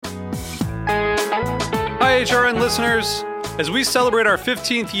HRN listeners. As we celebrate our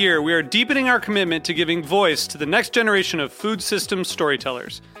 15th year, we are deepening our commitment to giving voice to the next generation of food systems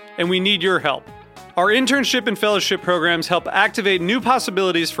storytellers, and we need your help. Our internship and fellowship programs help activate new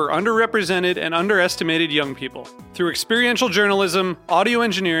possibilities for underrepresented and underestimated young people through experiential journalism, audio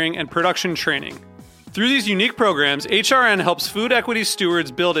engineering, and production training. Through these unique programs, HRN helps food equity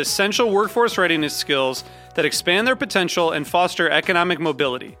stewards build essential workforce readiness skills that expand their potential and foster economic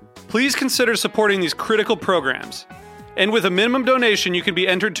mobility. Please consider supporting these critical programs. And with a minimum donation, you can be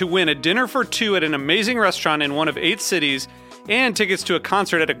entered to win a dinner for two at an amazing restaurant in one of 8 cities and tickets to a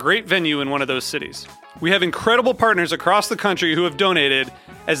concert at a great venue in one of those cities. We have incredible partners across the country who have donated,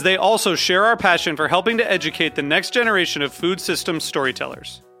 as they also share our passion for helping to educate the next generation of food systems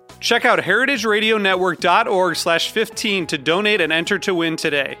storytellers. Check out heritageradionetwork.org/15 to donate and enter to win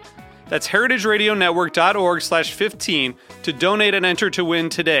today. That's heritageradionetwork.org/15 to donate and enter to win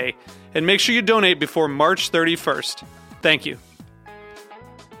today. And make sure you donate before March 31st. Thank you.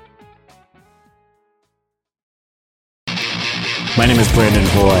 My name is Brandon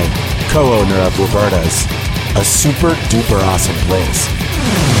Hoy, co-owner of Roberta's, a super duper awesome place.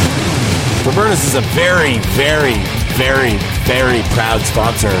 Roberta's is a very, very, very, very proud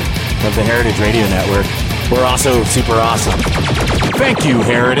sponsor of the Heritage Radio Network. We're also super awesome. Thank you,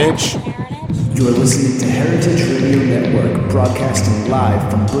 Heritage. You are listening to Heritage Radio Network, broadcasting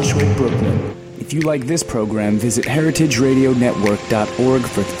live from Bushwick, Brooklyn. If you like this program, visit heritageradionetwork.org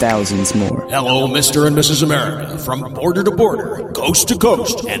for thousands more. Hello, Mr. and Mrs. America, from border to border, coast to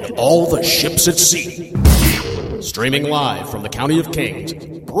coast, and all the ships at sea. Streaming live from the County of Kings,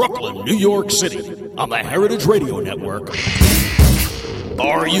 Brooklyn, New York City, on the Heritage Radio Network.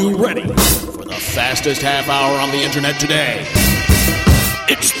 Are you ready for the fastest half hour on the internet today?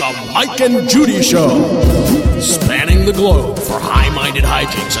 It's the Mike and Judy Show, spanning the globe for high-minded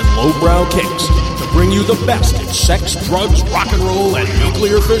hijinks and lowbrow kicks to bring you the best in sex, drugs, rock and roll, and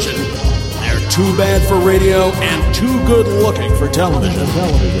nuclear fission. They're too bad for radio and too good-looking for television.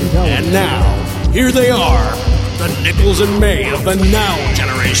 And now, here they are, the Nichols and May of the Now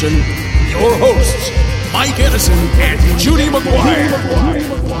generation, your hosts, Mike Edison and Judy McGuire.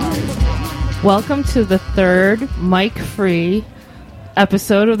 Welcome to the third Mike-free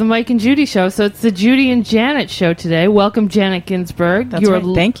episode of the Mike and Judy Show. So it's the Judy and Janet Show today. Welcome, Janet Ginsburg. That's right.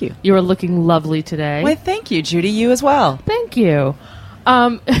 Thank you. You are looking lovely today. Why, thank you, Judy. You as well. Thank you.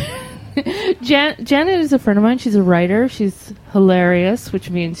 Janet is a friend of mine. She's a writer. She's hilarious, which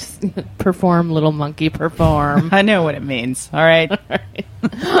means perform, little monkey, perform. I know what it means. All right. All right.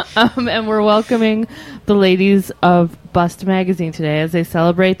 And we're welcoming the ladies of Bust Magazine today as they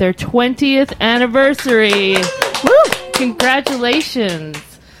celebrate their 20th anniversary. Woo! Congratulations.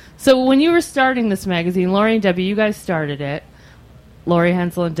 So when you were starting this magazine, Lori and Debbie, you guys started it. Lori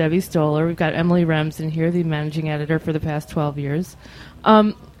Hensel and Debbie Stoller. We've got Emily Remsen here, the managing editor for the past 12 years.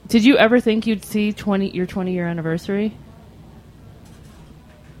 Did you ever think you'd see your 20-year anniversary?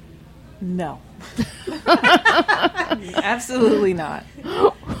 No. Absolutely not.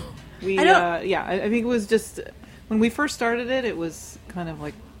 I think it was just, when we first started it, it was kind of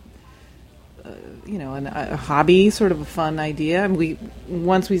like, a hobby, sort of a fun idea. And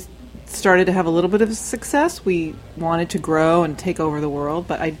once we started to have a little bit of success, we wanted to grow and take over the world.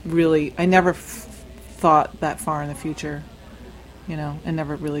 But I never thought that far in the future, and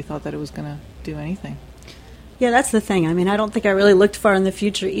never really thought that it was going to do anything. Yeah, that's the thing. I mean, I don't think I really looked far in the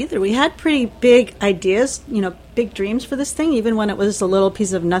future either. We had pretty big ideas, big dreams for this thing, even when it was a little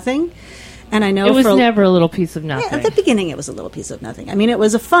piece of nothing. And I know it was never a little piece of nothing. Yeah, at the beginning, it was a little piece of nothing. I mean, it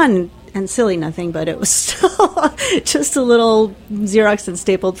was a fun and silly nothing, but it was still just a little Xeroxed and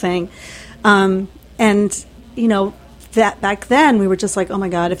stapled thing. That back then, we were just like, oh my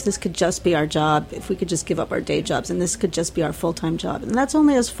God, if this could just be our job, if we could just give up our day jobs, and this could just be our full-time job. And that's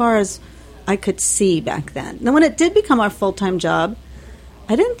only as far as I could see back then. Now, when it did become our full-time job,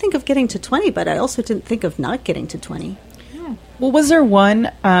 I didn't think of getting to 20, but I also didn't think of not getting to 20. Yeah. Well, was there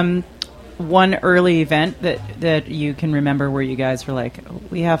one early event that you can remember where you guys were like, oh,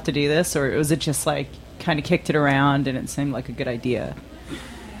 we have to do this? Or was it just like kind of kicked it around and it seemed like a good idea?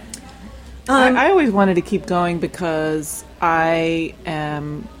 I always wanted to keep going because I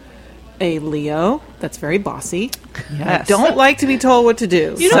am a Leo that's very bossy. Yes. I don't like to be told what to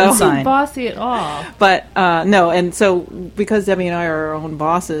do. You don't seem bossy at all. But no, and so because Debbie and I are our own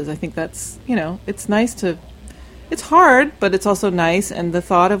bosses, I think that's, it's nice to, it's hard, but it's also nice. And the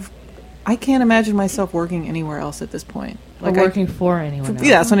thought of, I can't imagine myself working anywhere else at this point. Like working for anyone else.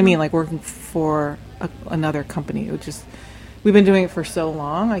 Yeah, that's what I mean, like working for another company. It would just, we've been doing it for so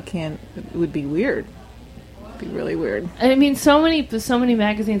long, it would be weird. be really weird. I mean, so many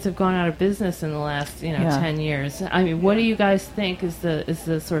magazines have gone out of business in the last 10 years. I mean, what do you guys think is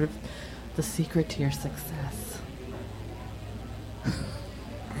the sort of the secret to your success?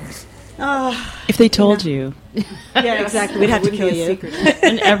 If they told you. Yeah, exactly. We'd have to kill you.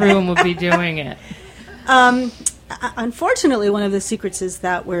 And everyone would be doing it. Unfortunately, one of the secrets is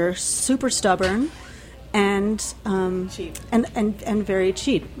that we're super stubborn and Cheap. and very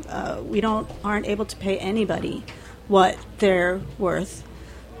cheap. We aren't able to pay anybody what they're worth,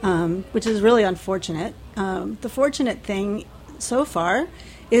 which is really unfortunate. The fortunate thing so far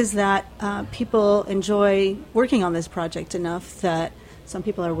is that people enjoy working on this project enough that some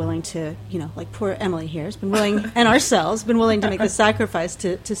people are willing to, like poor Emily here has been willing, and ourselves, been willing to make the sacrifice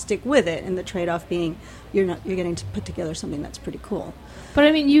to stick with it, and the trade-off being you're getting to put together something that's pretty cool. But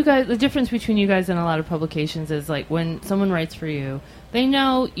I mean, you guys, the difference between you guys and a lot of publications is like when someone writes for you, they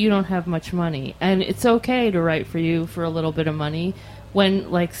know you don't have much money, and it's okay to write for you for a little bit of money.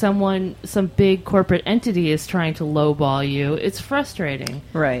 When like some big corporate entity is trying to lowball you, it's frustrating.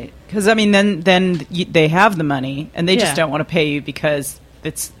 Right. Because, I mean, then they have the money, and they just don't want to pay you because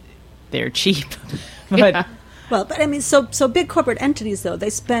they're cheap. But Yeah. Well, but I mean, so big corporate entities, though, they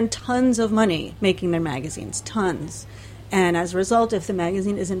spend tons of money making their magazines, tons. And as a result, if the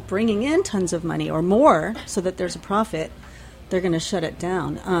magazine isn't bringing in tons of money or more so that there's a profit, they're going to shut it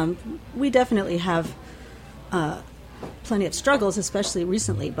down. We definitely have plenty of struggles, especially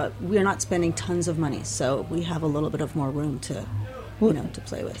recently, but we're not spending tons of money, so we have a little bit of more room to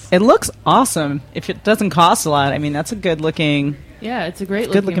play with. it looks awesome. If it doesn't cost a lot, I mean, that's a good-looking... Yeah, it's a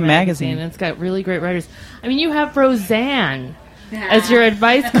great good-looking magazine. and it's got really great writers. I mean, you have Roseanne as your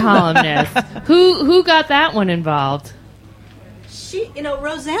advice columnist. Who got that one involved?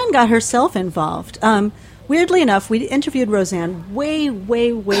 Roseanne got herself involved. Weirdly enough, we interviewed Roseanne way,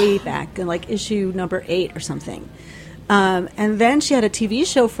 way, way back in like issue number 8 or something. And then she had a TV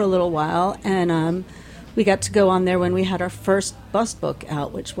show for a little while, and we got to go on there when we had our first bust book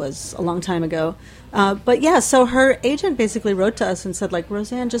out, which was a long time ago. But yeah, so her agent basically wrote to us and said, like,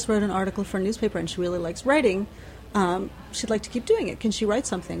 Roseanne just wrote an article for a newspaper and she really likes writing. She'd like to keep doing it. Can she write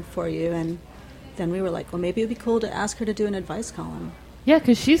something for you? And then we were like, well, maybe it would be cool to ask her to do an advice column. Yeah,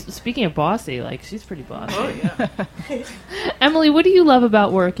 because she's, speaking of bossy, like, she's pretty bossy. Oh, yeah. Emily, what do you love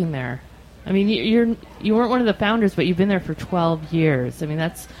about working there? I mean, you weren't one of the founders, but you've been there for 12 years. I mean,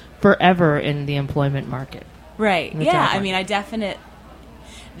 that's forever in the employment market. Right. Yeah, I mean,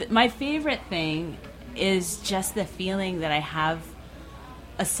 my favorite thing is just the feeling that I have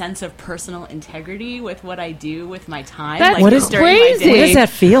a sense of personal integrity with what I do with my time. That's What is crazy. What does that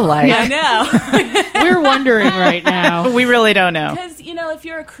feel like? I know. We're wondering right now. We really don't know. Because, if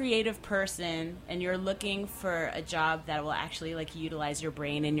you're a creative person and you're looking for a job that will actually, like, utilize your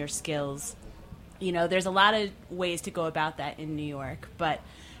brain and your skills, there's a lot of ways to go about that in New York. But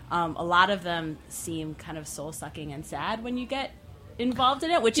a lot of them seem kind of soul-sucking and sad when you get involved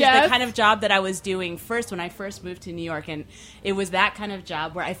in it, which is the kind of job that I was doing first when I first moved to New York. And it was that kind of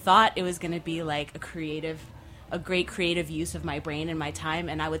job where I thought it was going to be, like, a great creative use of my brain and my time,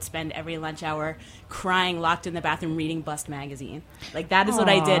 and I would spend every lunch hour crying, locked in the bathroom, reading Bust magazine. Like, that is what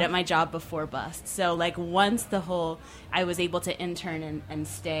I did at my job before Bust. So, like, once I was able to intern and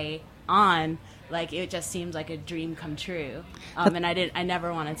stay on, like, it just seemed like a dream come true. And I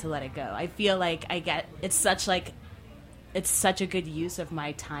never wanted to let it go. I feel like it's such a good use of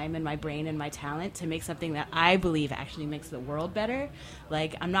my time and my brain and my talent to make something that I believe actually makes the world better.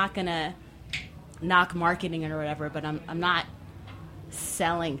 Like, I'm not gonna knock marketing or whatever, but I'm not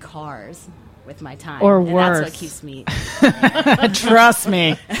selling cars with my time. Or and worse. That's what keeps me. Trust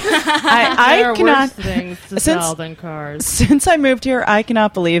me. I There are cannot. worse things to sell than cars. Since I moved here, I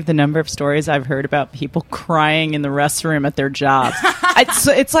cannot believe the number of stories I've heard about people crying in the restroom at their jobs.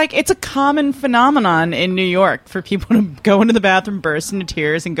 It's like it's a common phenomenon in New York for people to go into the bathroom, burst into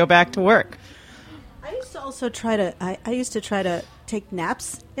tears, and go back to work. I used to also try to take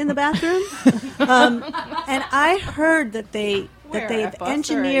naps in the bathroom, and I heard that they've At Bust or at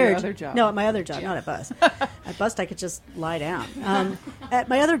engineered. your other job? No, at my other job, not at Bust. At Bust, I could just lie down. At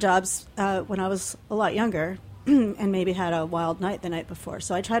my other jobs, when I was a lot younger, and maybe had a wild night the night before,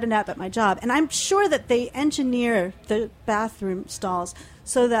 so I tried to nap at my job, and I'm sure that they engineer the bathroom stalls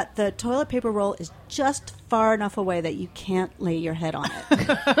so that the toilet paper roll is just far enough away that you can't lay your head on it.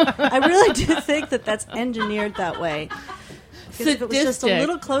 I really do think that that's engineered that way. Because if it was just a Sadistic.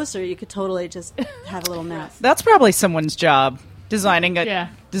 little closer, you could totally just have a little nap. That's probably someone's job, designing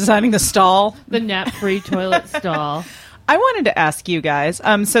the stall. The nap-free toilet stall. I wanted to ask you guys.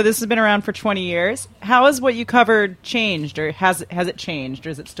 So this has been around for 20 years. How has what you covered changed, or has it changed, or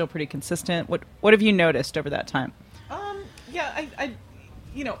is it still pretty consistent? What have you noticed over that time? Yeah, I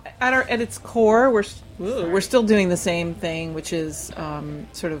at its core, we're still doing the same thing, which is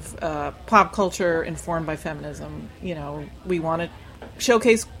sort of pop culture informed by feminism. You know, we want to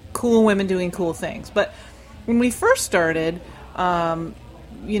showcase cool women doing cool things. But when we first started, I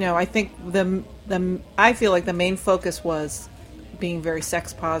think I feel like the main focus was being very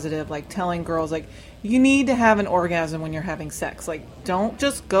sex positive, like telling girls, like, you need to have an orgasm when you're having sex. Like, don't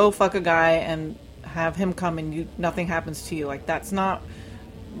just go fuck a guy and have him come and nothing happens to you. Like, that's not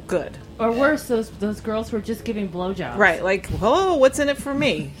good. Or worse, those girls who are just giving blowjobs. Right, like, hello, what's in it for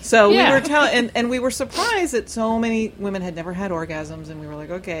me? So we were telling, and we were surprised that so many women had never had orgasms, and we were like,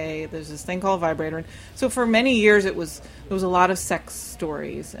 okay, there's this thing called vibrator. And so for many years, there was a lot of sex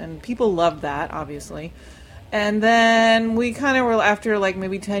stories, and people loved that, obviously. And then we kind of were, after like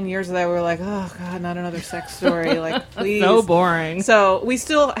maybe 10 years of that, we were like, oh God, not another sex story. Like, please. So boring. So we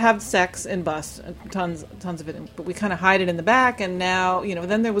still have sex in Bust, tons of it, but we kind of hide it in the back. And now,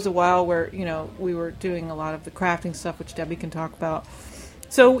 then there was a while where, we were doing a lot of the crafting stuff, which Debbie can talk about.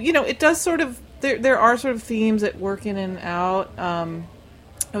 So, it does sort of, there are sort of themes that work in and out. I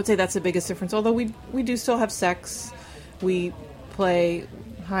would say that's the biggest difference. Although we do still have sex. We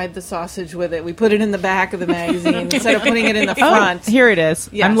hide the sausage with it. We put it in the back of the magazine instead of putting it in the front. Here it is.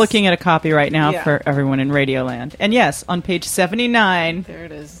 Yes. I'm looking at a copy right now for everyone in Radioland. And yes, on page 79. There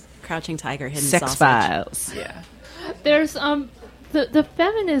it is. Crouching Tiger, Hidden Sex Sausage. Files. Yeah. There's the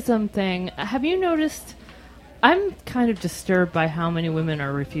feminism thing. Have you noticed? I'm kind of disturbed by how many women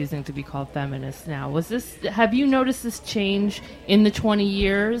are refusing to be called feminists now. Have you noticed this change in the 20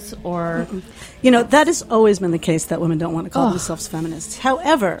 years, or? That has always been the case, that women don't want to call themselves feminists.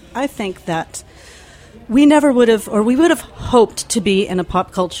 However, I think that we never would have, or we would have hoped to be in a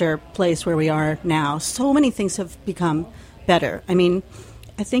pop culture place where we are now. So many things have become better. I mean,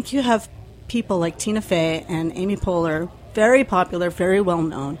 I think you have people like Tina Fey and Amy Poehler, very popular, very well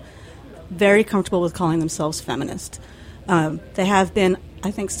known, very comfortable with calling themselves feminist. They have been,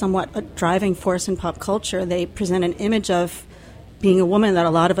 I think, somewhat a driving force in pop culture. They present an image of being a woman that a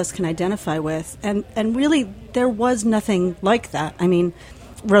lot of us can identify with. And really, there was nothing like that. I mean,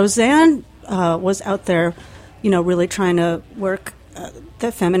 Roseanne was out there, really trying to work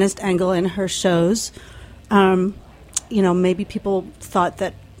the feminist angle in her shows. Maybe people thought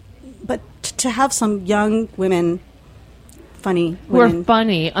that, but to have some young women, funny women. We're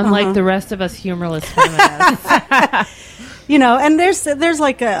funny, unlike the rest of us humorless feminists. And there's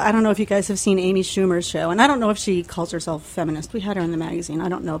like I don't know if you guys have seen Amy Schumer's show, and I don't know if she calls herself feminist. We had her in the magazine. I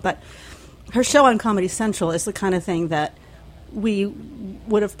don't know, but her show on Comedy Central is the kind of thing that we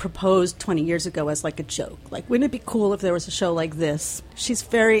would have proposed 20 years ago as like a joke. Like, wouldn't it be cool if there was a show like this? She's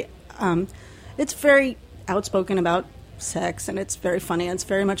very, it's very outspoken about sex, and it's very funny, and it's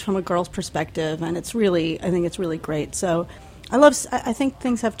very much from a girl's perspective, and I think it's really great. So I think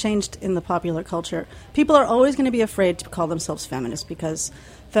things have changed in the popular culture. People are always going to be afraid to call themselves feminist because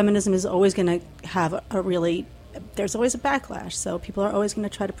feminism is always going to have there's always a backlash. So people are always going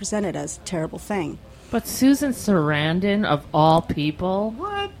to try to present it as a terrible thing. But Susan Sarandon, of all people...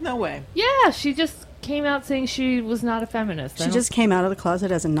 What? No way. Yeah, she just came out saying she was not a feminist. She just came out of the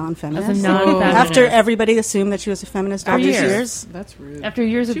closet as a non-feminist. As a non-feminist. After everybody assumed that she was a feminist all these years. That's rude. After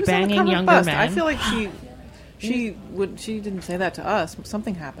years of banging younger men. I feel like she didn't say that to us.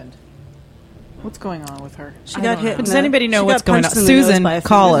 Something happened. What's going on with her? She got hit. Does anybody know what's going on? Susan,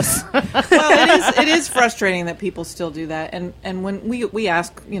 call us. Well, it is frustrating that people still do that, and when we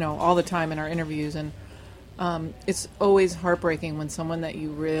ask, all the time in our interviews, and it's always heartbreaking when someone that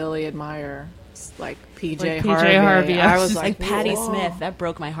you really admire, like PJ Harvey. Yeah. I was like Patti Smith. That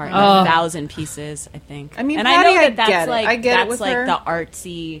broke my heart in 1,000 pieces, I think. I mean, and Patti, I know that's like I get it with like her. the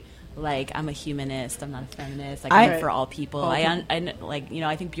artsy. Like, I'm a humanist. I'm not a feminist. Like, I'm for all people.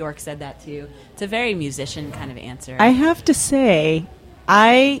 I think Bjork said that too. It's a very musician kind of answer. I have to say,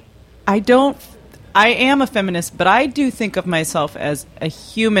 I am a feminist, but I do think of myself as a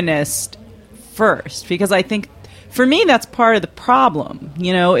humanist first, because I think for me that's part of the problem,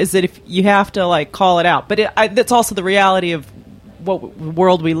 is that if you have to like call it out, but that's also the reality of what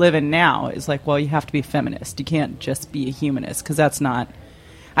world we live in now is like, well, you have to be a feminist. You can't just be a humanist, because that's not,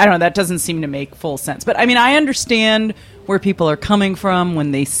 I don't know, that doesn't seem to make full sense. But I mean, I understand where people are coming from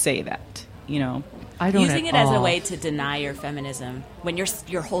when they say that, I don't Using it as a way to deny your feminism when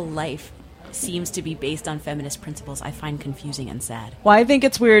your whole life seems to be based on feminist principles, I find confusing and sad. Well, I think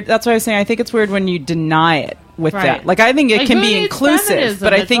it's weird. That's why I was saying I think it's weird when you deny it with Right. that. Like, I think it Like, can who be needs inclusive, feminism?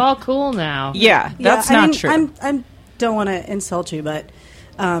 but I it's think all cool now. yeah, that's I not mean, true. I'm don't want to insult you, but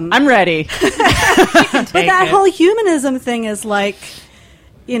I'm ready. but that whole humanism thing is like,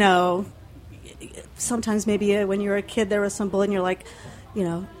 you know, sometimes maybe when you're a kid there was some bully and you're like, you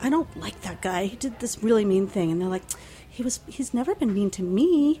know, I don't like that guy. He did this really mean thing, and they're like, he's never been mean to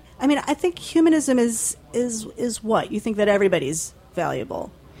me. I mean, I think humanism is what? You think that everybody's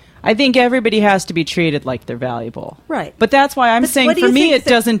valuable. I think everybody has to be treated like they're valuable. Right. But that's why I'm saying, for me, it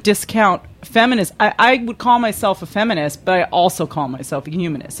doesn't discount feminists. I would call myself a feminist, but I also call myself a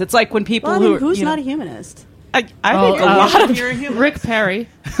humanist. It's like when people who's not a humanist? I think a lot of... You're a humanist. Rick Perry.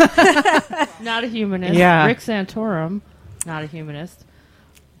 Not a humanist. Yeah. Rick Santorum. Not a humanist.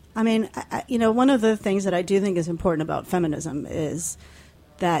 I mean, you know, one of the things that I do think is important about feminism is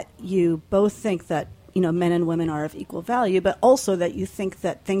that you both think that, you know, men and women are of equal value, but also that you think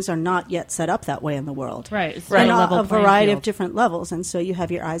that things are not yet set up that way in the world. Right. It's right. Not a variety of different levels, and so you have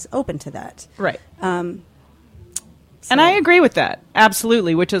your eyes open to that. Right. And I agree with that,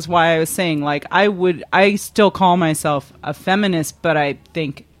 absolutely, which is why I was saying, like, I still call myself a feminist, but I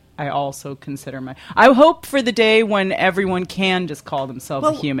think I also consider I hope for the day when everyone can just call themselves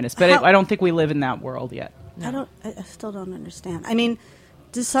a humanist, but I don't think we live in that world yet. No. I still don't understand. I mean,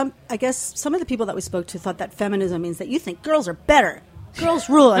 I guess some of the people that we spoke to thought that feminism means that you think girls are better. Girls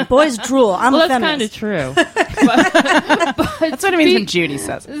rule and boys drool. I'm a feminist. That's kind of true. but that's what it means when Judy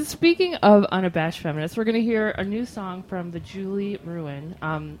says it. Speaking of unabashed feminists, we're going to hear a new song from the Julie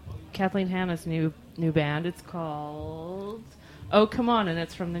Ruin, Kathleen Hanna's new band. It's called Oh Come On, and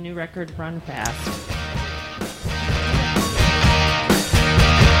it's from the new record Run Fast.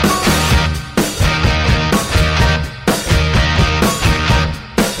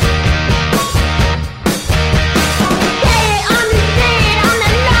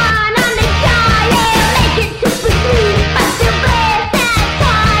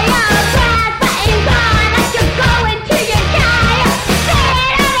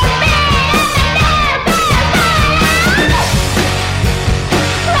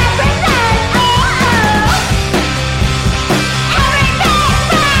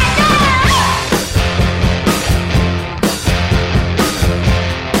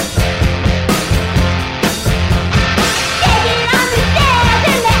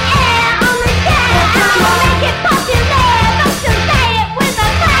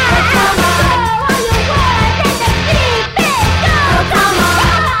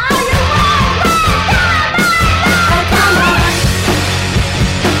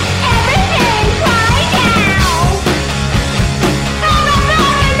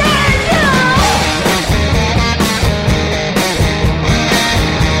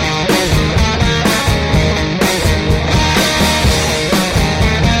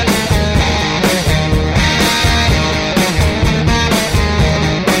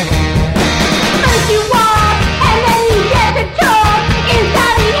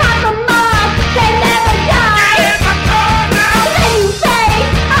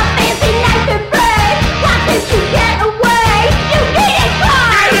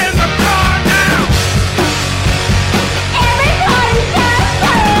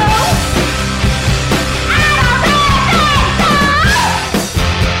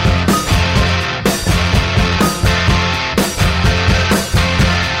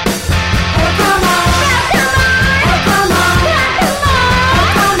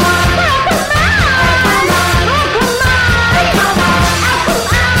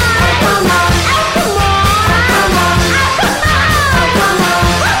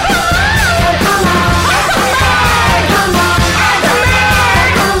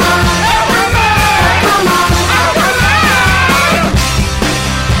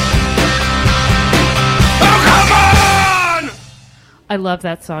 I love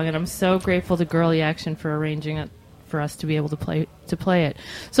that song, and I'm so grateful to Girly Action for arranging it for us to be able to play it.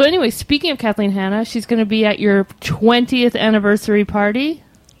 So anyway, speaking of Kathleen Hanna, she's going to be at your 20th anniversary party.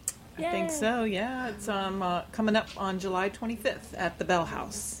 I think so, yeah. It's coming up on July 25th at the Bell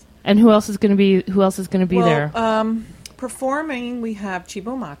House. And who else is going to be there? Performing, we have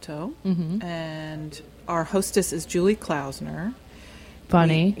Chibo Mato, and our hostess is Julie Klausner.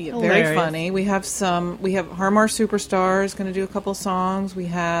 Funny. Very funny. We have Harmar Superstar is going to do a couple songs. We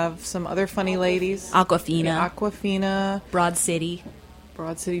have some other funny ladies. Aquafina. Broad City,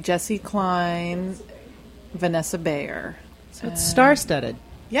 Jessie Klein, Vanessa Bayer. So it's star-studded.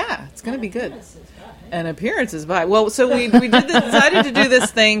 Yeah, it's going to be good. And appearances by. Well, so we decided to do this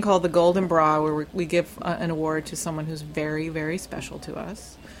thing called the Golden Bra, where we give an award to someone who's very, very special to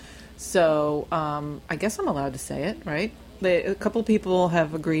us. So I guess I'm allowed to say it, right? A couple people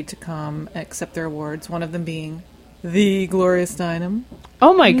have agreed to come accept their awards, one of them being the Gloria Steinem.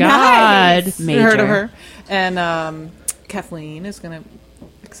 Oh my God! Nice. Major. Heard of her? And Kathleen is going to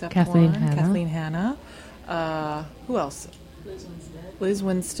accept Kathleen one. Hanna. Kathleen Hanna. Who else? Liz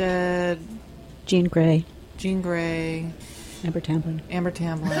Winstead. Jean Grey, Jean Grey. Amber Tamblyn. Amber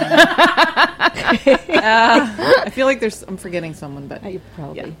Tamblyn. I feel like I'm forgetting someone, but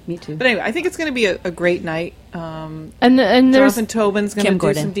Probably. Me too. But anyway, I think it's going to be a great night. And there's Jonathan Tobin's going to Kim do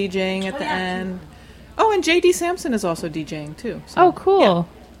Gordon. some DJing at the end. Oh, and J.D. Sampson is also DJing too. So. oh cool,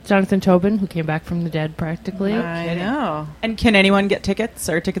 Jonathan Tobin, who came back from the dead practically. I know. And can anyone get tickets?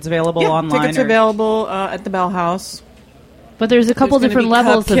 Are tickets available online? Tickets or- available at the Bell House. But there's a couple There's gonna different be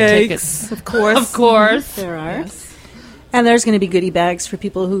levels of cupcakes, tickets. of course. Of course. There are. Yes. And there's going to be goodie bags for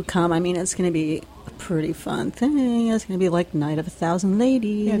people who come. I mean, it's going to be a pretty fun thing. It's going to be like Night of 1,000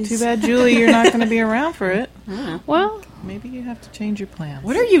 Ladies. Yeah, too bad, Julie, you're not going to be around for it. Well, Maybe you have to change your plans.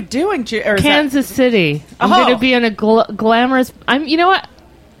 What are you doing? Or is Kansas City. I'm Oh. going to be in a glamorous. You know what?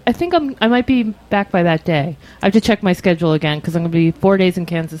 I think I might be back by that day. I have to check my schedule again because I'm going to be 4 days in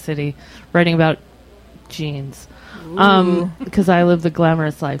Kansas City writing about jeans. Because I live the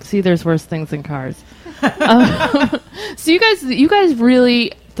glamorous life. See, there's worse things than cars. So you guys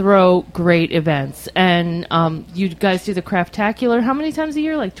really throw great events, and you guys do the Craftacular. How many times a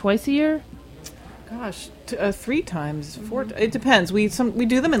year? Like twice a year? Gosh, 3 times, 4. It depends. We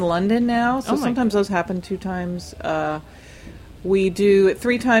do them in London now, so Oh my sometimes those happen 2 times. We do it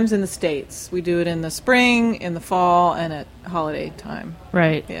 3 times in the States. We do it in the spring, in the fall, and at holiday time.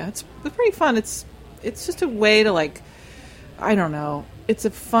 Right. Yeah, it's pretty fun. It's just a way to, like, I don't know. It's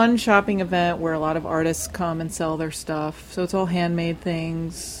a fun shopping event where a lot of artists come and sell their stuff. So it's all handmade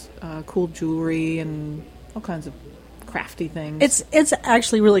things, cool jewelry, and all kinds of crafty things. It's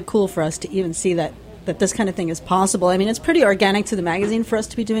actually really cool for us to even see that this kind of thing is possible. I mean, it's pretty organic to the magazine for us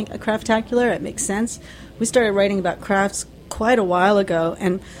to be doing a Craftacular. It makes sense. We started writing about crafts quite a while ago,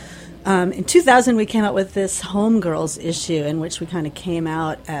 and in 2000 we came out with this Homegirls issue in which we kind of came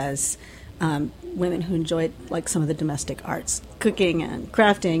out as women who enjoyed like some of the domestic arts, cooking and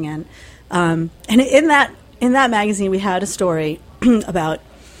crafting, and in that magazine we had a story about,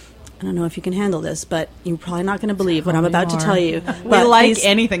 I don't know if you can handle this, but you're probably not going to believe what I'm about to tell you. We But like these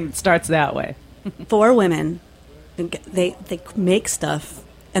anything that starts that way. 4 women, they make stuff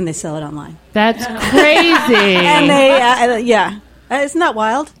and they sell it online. That's crazy. And they, isn't that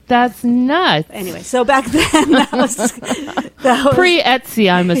wild? That's nuts. Anyway, so back then that was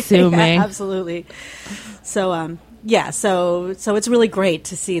Pre-Etsy, I'm assuming. Yeah, absolutely. So so it's really great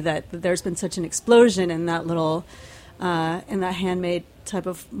to see that there's been such an explosion in that little in that handmade type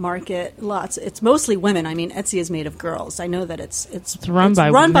of market. It's mostly women. I mean, Etsy is made of girls. I know that it's run by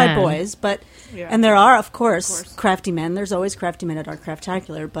men. boys, but and there are of course crafty men. There's always crafty men at our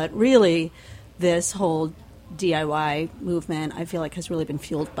Craftacular, but really this whole DIY movement, I feel like, has really been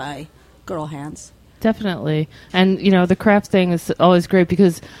fueled by girl hands. Definitely. And, the craft thing is always great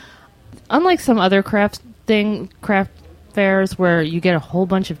because unlike some other craft fairs where you get a whole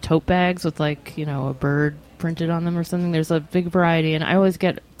bunch of tote bags with, like, a bird printed on them or something, there's a big variety. And I always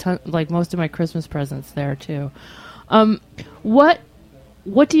get, most of my Christmas presents there, too. What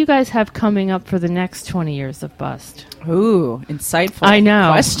do you guys have coming up for the next 20 years of Bust? Ooh, insightful. I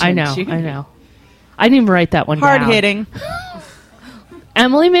know. question, I Judy. know. I didn't even write that one down. Hard hitting.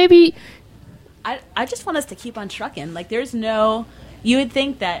 Emily, maybe... I just want us to keep on trucking. Like, there's no... You would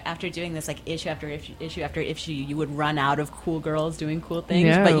think that after doing this, like, issue after issue after issue, you would run out of cool girls doing cool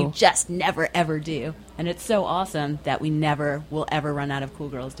things, but you just never, ever do. And it's so awesome that we never will ever run out of cool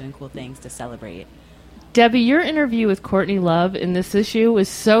girls doing cool things to celebrate. Debbie, your interview with Courtney Love in this issue was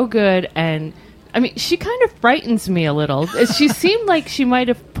so good, and... I mean, she kind of frightens me a little. She seemed like she might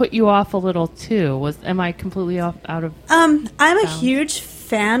have put you off a little, too. Am I completely out of... I'm a huge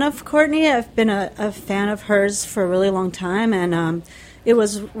fan of Courtney. I've been a fan of hers for a really long time, and it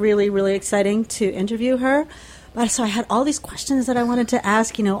was really, really exciting to interview her. But so I had all these questions that I wanted to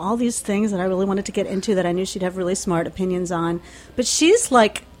ask, all these things that I really wanted to get into that I knew she'd have really smart opinions on. But she's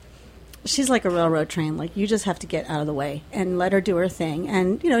like a railroad train. Like, you just have to get out of the way and let her do her thing.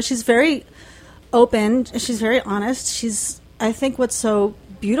 And, she's very... open. She's very honest. I think what's so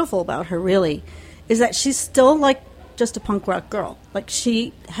beautiful about her really is that she's still like just a punk rock girl. Like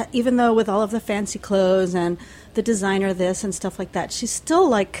even though with all of the fancy clothes and the designer this and stuff like that, she's still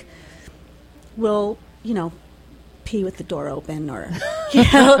like will, pee with the door open or, and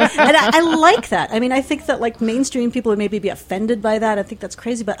I like that. I mean, I think that like mainstream people would maybe be offended by that. I think that's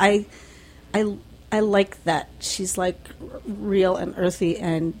crazy, but I like that she's like real and earthy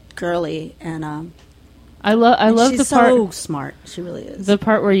and girly, and I love she's the part. so smart. She really is. The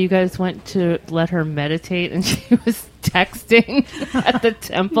part where you guys went to let her meditate and she was texting at the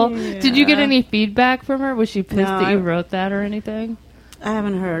temple. Yeah. Did you get any feedback from her? Was she pissed No, that you wrote that or anything? I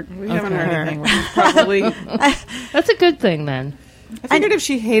haven't heard. We haven't heard anything. Which is probably. That's a good thing then. I figured if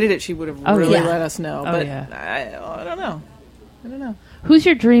she hated it, she would have really yeah. let us know. Oh, But yeah. I don't know. I don't know. Who's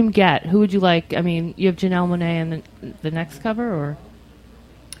your dream get? Who would you like? I mean, you have Janelle Monáe in the next cover, or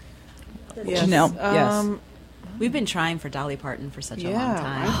Yes. Janelle, yes. We've been trying for Dolly Parton for such a long Yeah.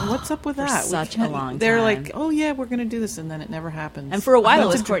 time. What's up with For that? such a long They're time. like, oh yeah, we're going to do this, and then it never happens. And for a while, it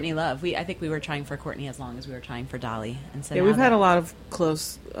was That's Courtney Love. I think we were trying for Courtney as long as we were trying for Dolly. And so Yeah, now we've had that- a lot of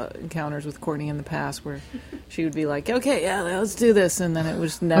close encounters with Courtney in the past where she would be like, okay, yeah, let's do this, and then it would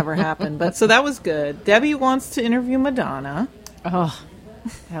just never happen. But so that was good. Debbie wants to interview Madonna. Oh,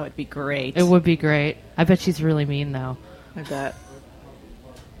 that would be great. it would be great. I bet she's really mean though. I bet.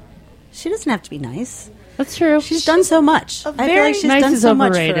 She doesn't have to be nice. That's true. She's done so much. I feel very like she's nice done is so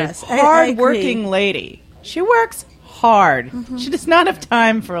much for overrated. us. I Hard-working agree. lady. She works hard. She does not have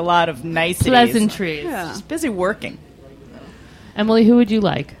time for a lot of niceties. Pleasantries. Yeah. She's busy working. Emily, who would you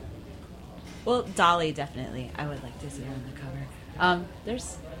like? Well, Dolly, definitely. I would like to see her on the cover.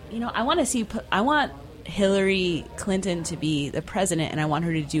 There's, I want to see. I want Hillary Clinton to be the president, and I want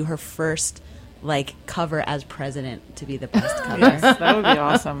her to do her first cover as president to be the best cover. Yes, that would be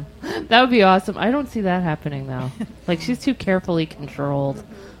awesome. That would be awesome. I don't see that happening though. She's too carefully controlled.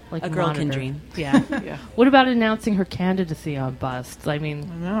 A girl can monitored. dream. Yeah. Yeah. What about announcing her candidacy on Bust? I mean,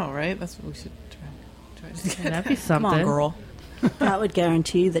 I know, right? That's what we should try to get. that'd be Come something. on, girl. That would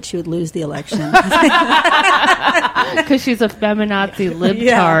guarantee that she would lose the election. Because she's a feminazi libtard.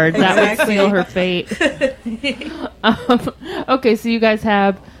 Yeah, That would exactly. seal her fate. Okay, so you guys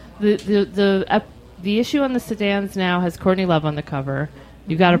have the issue on the sedans now has Courtney Love on the cover.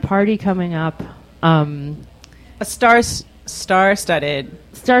 You've got a party coming up. A star-studded.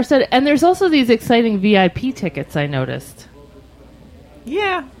 Star-studded, and there's also these exciting VIP tickets I noticed.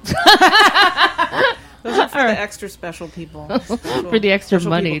 Yeah. Those are for the extra special people. For the extra special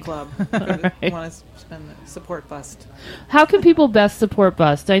money. people club. Right. Want to spend the support Bust. How can people best support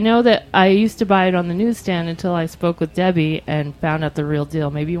Bust? I know that I used to buy it on the newsstand until I spoke with Debbie and found out the real deal.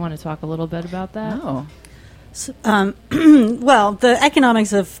 Maybe you want to talk a little bit about that? Oh. Well, the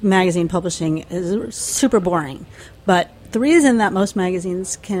economics of magazine publishing is super boring, but the reason that most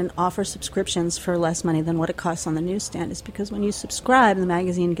magazines can offer subscriptions for less money than what it costs on the newsstand is because when you subscribe, the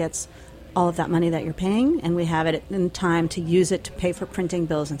magazine gets all of that money that you're paying, and we have it in time to use it to pay for printing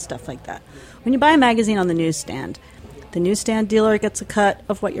bills and stuff like that. When you buy a magazine on the newsstand dealer gets a cut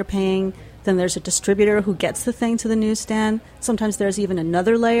of what you're paying, then there's a distributor who gets the thing to the newsstand. Sometimes there's even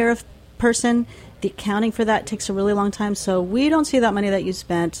another layer of person. The accounting for that takes a really long time, so we don't see that money that you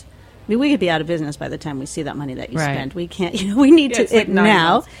spent. I mean, we could be out of business by the time we see that money that you Right. spent. We can't, we need Yeah, it's to like it 9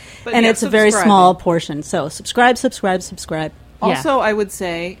 now, months. But and yeah, it's a very subscribing. small portion. So subscribe. Also, I would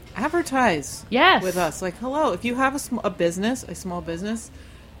say advertise Yes. with us. Like, hello, if you have a small business,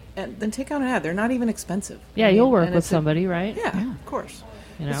 and then take out an ad. They're not even expensive. Yeah, I mean, you'll work and with it's somebody, right? Yeah, of course.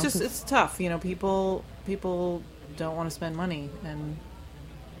 You know, It's just 'cause- it's tough. People don't want to spend money, and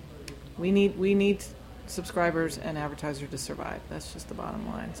we need subscribers and advertisers to survive. That's just the bottom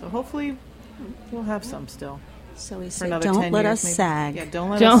line. So hopefully, we'll have some still. So we For say, another don't 10 let years, us maybe. sag. Yeah, don't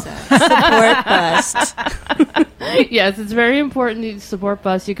let Don't. us sag. Support Bust. Yes, it's very important to support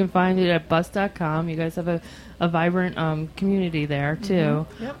Bust. You can find it at bust.com. You guys have a vibrant community there, too.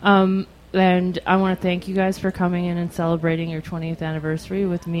 Yep. And I want to thank you guys for coming in and celebrating your 20th anniversary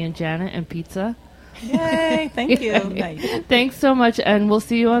with me and Janet and pizza. Yay! Thank you. Thanks so much, and we'll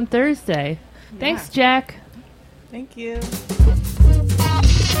see you on Thursday. Thanks, Jack. Thank you.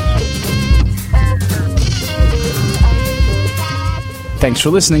 Thanks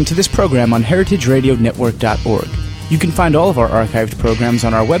for listening to this program on heritageradionetwork.org. You can find all of our archived programs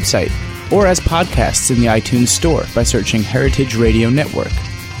on our website or as podcasts in the iTunes Store by searching Heritage Radio Network.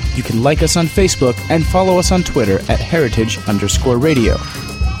 You can like us on Facebook and follow us on Twitter at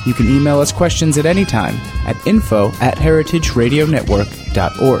heritage_radio. You can email us questions at any time at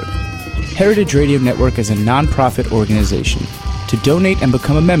info@heritageradionetwork.org. Heritage Radio Network is a non-profit organization. To donate and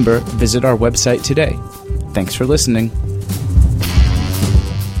become a member, visit our website today. Thanks for listening.